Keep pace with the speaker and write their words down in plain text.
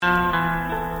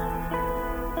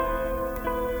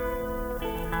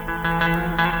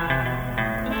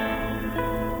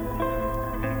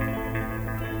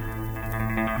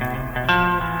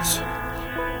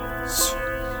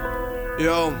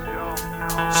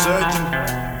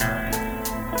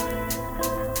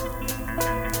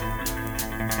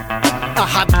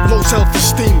low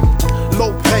self-esteem,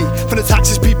 low pay for the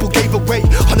taxes people gave away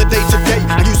on a day-to-day.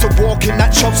 I used to walk in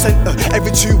that job centre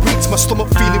every 2 weeks, my stomach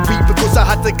feeling weak because I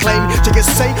had to claim to get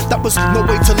saved. That was no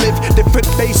way to live. Different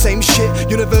day, same shit.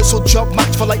 Universal job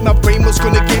match for like my brain was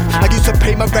gonna give. I used to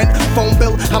pay my rent, phone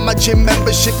bill, and my gym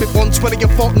membership with 120 a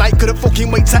fortnight. Couldn't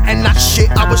fucking wait to end that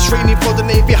shit. I was training for the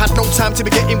Navy, had no time to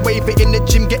be getting wavy in the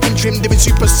gym, getting trimmed, doing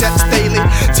supersets daily.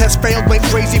 Test failed, went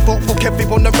crazy, but fuck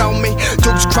everyone around me.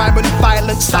 Drugs, crime and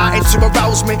violence starting to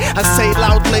arouse me. I say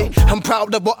loudly, I'm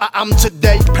proud of what I am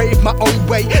today. Paved my own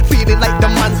way, feeling like the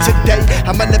man today.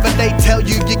 And whenever they tell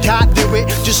you you can't do it,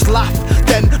 just laugh,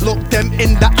 then look them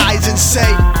in the eyes and say,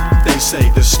 they say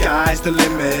the sky's the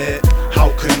limit, how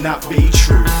can that be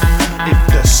true? If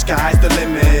the sky's the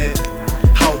limit,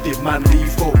 how did man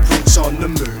leave footprints on the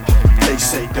moon? They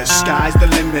say the sky's the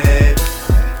limit,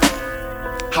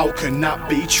 how can that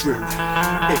be true?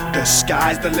 If the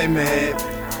sky's the limit,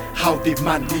 how did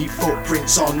man leave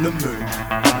footprints on the moon?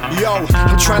 Yo,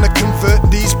 I'm trying to convert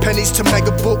these pennies to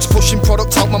mega books, pushing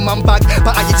product out my man bag,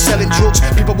 but I ain't selling drugs.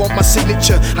 People want my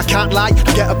signature, I can't lie,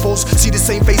 I get a buzz. See the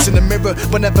same face in the mirror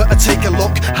whenever I take a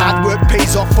look. Hard work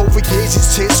pays off over years,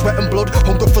 it's tears, sweat and blood.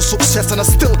 Hunger for success and I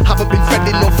still haven't been fed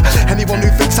enough. Anyone who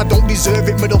thinks I don't deserve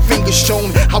it, middle finger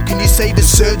shown. How can you say the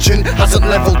surgeon hasn't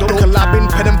leveled up?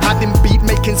 Collabing, pen and padding, beat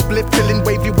making, split filling,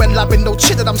 wavy when labbing. No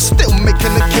shit that I'm still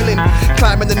making a killing.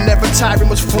 Climbing and never tiring,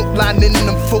 was frontlining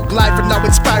and full life and now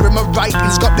inspiring. My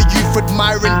writing's got the youth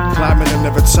admiring. Climbing and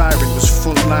never tiring, was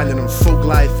frontlining and full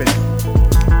lifing.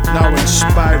 Now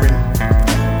inspiring,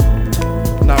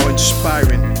 now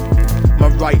inspiring. My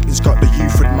writing's got the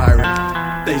youth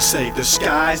admiring. They say the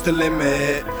sky's the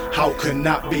limit, how can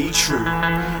that be true?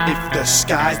 If the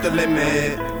sky's the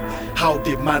limit, how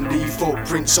did man leave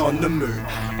footprints on the moon?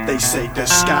 They say the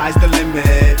sky's the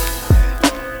limit,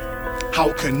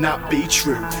 how can that be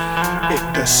true?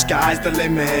 If the sky's the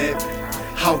limit,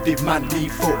 how did man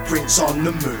leave footprints on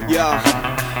the moon? Yeah,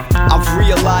 I've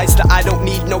realized that I don't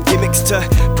need no gimmicks to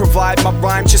provide my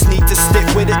rhyme, just need to stick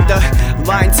with it. The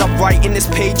lines I write in this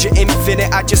page are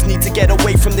infinite. I just need to get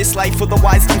away from this life,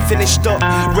 otherwise I'm finished up.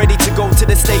 Ready to go to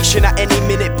the station at any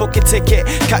minute, book a ticket,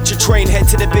 catch a train, head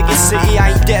to the biggest city.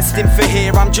 I ain't destined for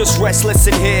here, I'm just restless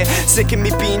in here. Sick of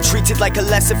me being treated like a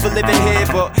lesson for living here,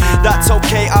 but that's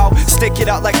okay, I'll stick it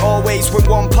out like always. When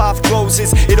one path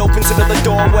closes, it opens another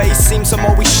doorway. Seems I'm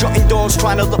always shutting doors,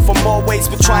 trying to look for more ways,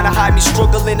 but trying to hide me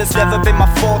struggling has never been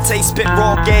my forte. Spit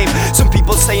raw game, some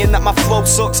people saying that my flow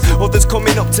sucks, others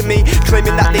coming up to me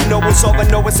claiming that they know us. All I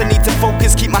know is I need to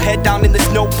focus, keep my head down in this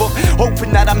notebook,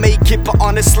 hoping that I make it, but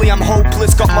honestly I'm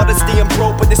hopeless. Got modesty and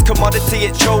broke, but this commodity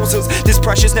it chose us. This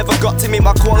pressure's never got to me,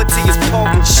 my quality is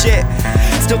potent shit.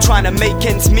 Still trying to make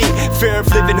ends meet, fear of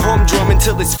living humdrum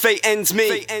until this fate ends me.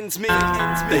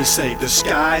 They say the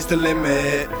sky's the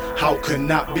limit, how can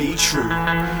that be true?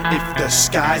 If the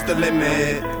sky's the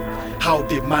limit, how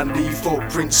did man leave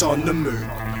footprints on the moon?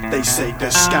 They say the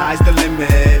sky's the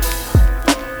limit,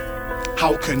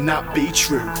 how can that be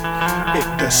true? If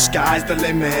the sky's the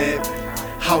limit,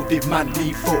 how did man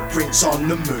leave footprints on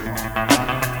the moon?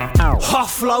 Hot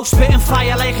flow, spitting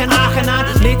fire like an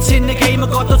Arcanan. Lids in the game, I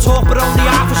got the talk, but only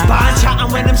half a span.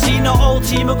 Chatting when I'm seeing the whole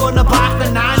team, I'm gonna back the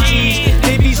 9Gs.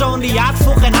 Libby's only had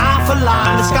fucking half a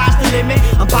line. The sky's the limit,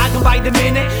 I'm bagging by the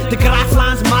minute. The graph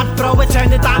line's mad, bro, it's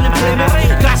ended down in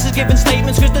Plymouth. Glass is giving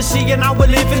statements, cause they're seeing how we're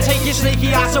living. Take your sneaky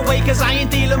ass away, cause I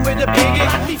ain't dealing with a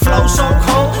bigot. Flow so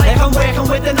cold, like I'm working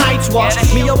with the night's watch.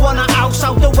 Me, I want a house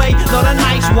out the way, not a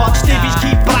nice watch. Divvies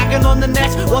keep bragging on the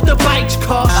net, what the bikes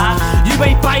cost. You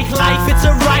ain't bike life, it's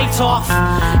a write-off.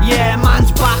 Yeah,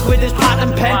 man's back with his pad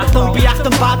and pen. Don't be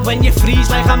acting bad when you freeze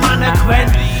like a mannequin.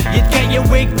 You'd get your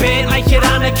wig burnt like you're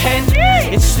Anakin.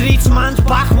 It's Streetz, man's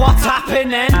back, what's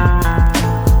happening?